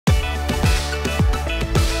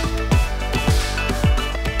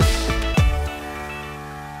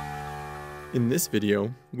In this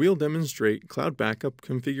video, we'll demonstrate Cloud Backup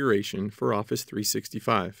configuration for Office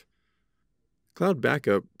 365. Cloud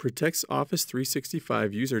Backup protects Office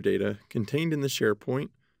 365 user data contained in the SharePoint,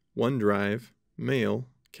 OneDrive, Mail,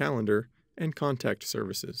 Calendar, and Contact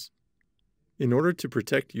services. In order to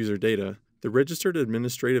protect user data, the registered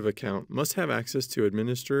administrative account must have access to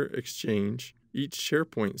administer Exchange, each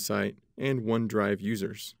SharePoint site, and OneDrive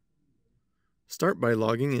users. Start by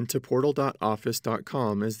logging into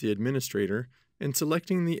portal.office.com as the administrator and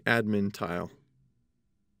selecting the Admin tile.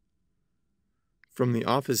 From the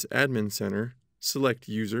Office Admin Center, select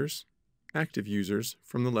Users, Active Users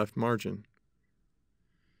from the left margin.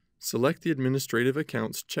 Select the Administrative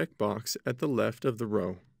Accounts checkbox at the left of the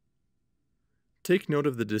row. Take note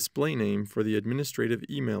of the display name for the administrative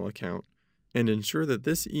email account and ensure that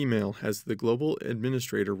this email has the Global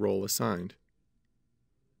Administrator role assigned.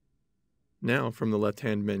 Now, from the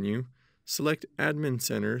left-hand menu, select Admin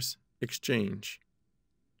Center's Exchange.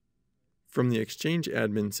 From the Exchange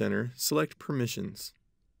Admin Center, select Permissions.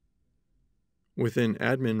 Within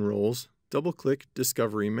Admin Roles, double-click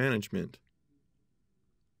Discovery Management.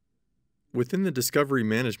 Within the Discovery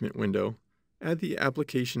Management window, add the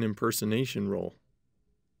Application Impersonation role.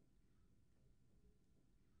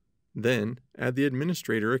 Then, add the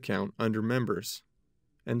Administrator account under Members,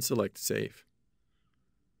 and select Save.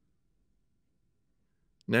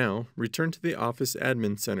 Now, return to the Office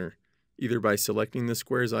Admin Center, either by selecting the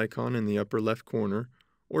squares icon in the upper left corner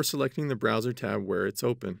or selecting the Browser tab where it's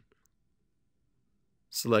open.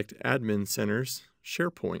 Select Admin Center's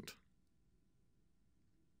SharePoint.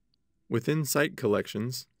 Within Site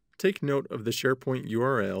Collections, take note of the SharePoint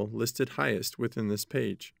URL listed highest within this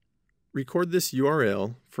page. Record this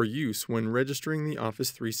URL for use when registering the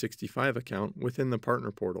Office 365 account within the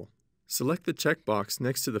Partner Portal. Select the checkbox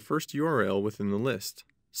next to the first URL within the list.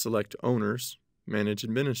 Select Owners, Manage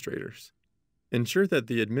Administrators. Ensure that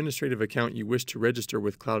the administrative account you wish to register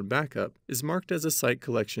with Cloud Backup is marked as a Site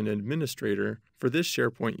Collection Administrator for this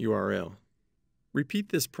SharePoint URL. Repeat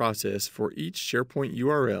this process for each SharePoint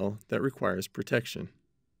URL that requires protection.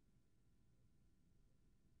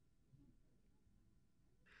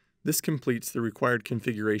 This completes the required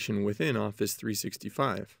configuration within Office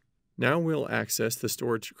 365. Now we'll access the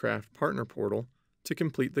StorageCraft Partner Portal to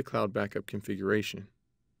complete the Cloud Backup configuration.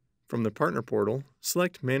 From the Partner Portal,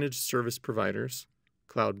 select Managed Service Providers,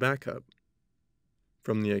 Cloud Backup.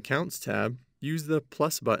 From the Accounts tab, use the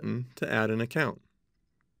plus button to add an account.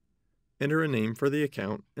 Enter a name for the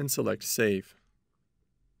account and select Save.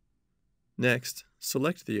 Next,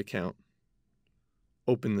 select the account.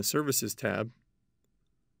 Open the Services tab.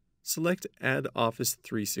 Select Add Office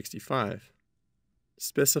 365.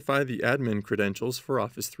 Specify the admin credentials for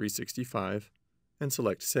Office 365 and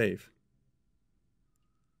select Save.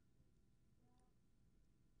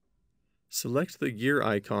 Select the gear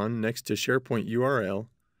icon next to SharePoint URL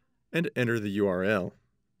and enter the URL.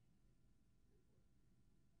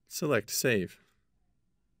 Select Save.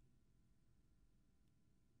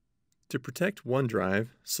 To protect OneDrive,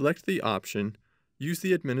 select the option Use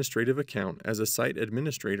the administrative account as a site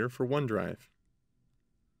administrator for OneDrive.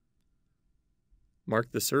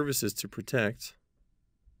 Mark the services to protect.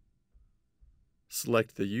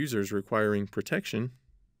 Select the users requiring protection,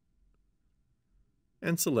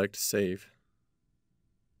 and select Save.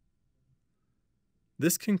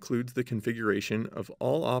 This concludes the configuration of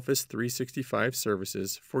all Office 365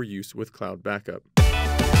 services for use with Cloud Backup.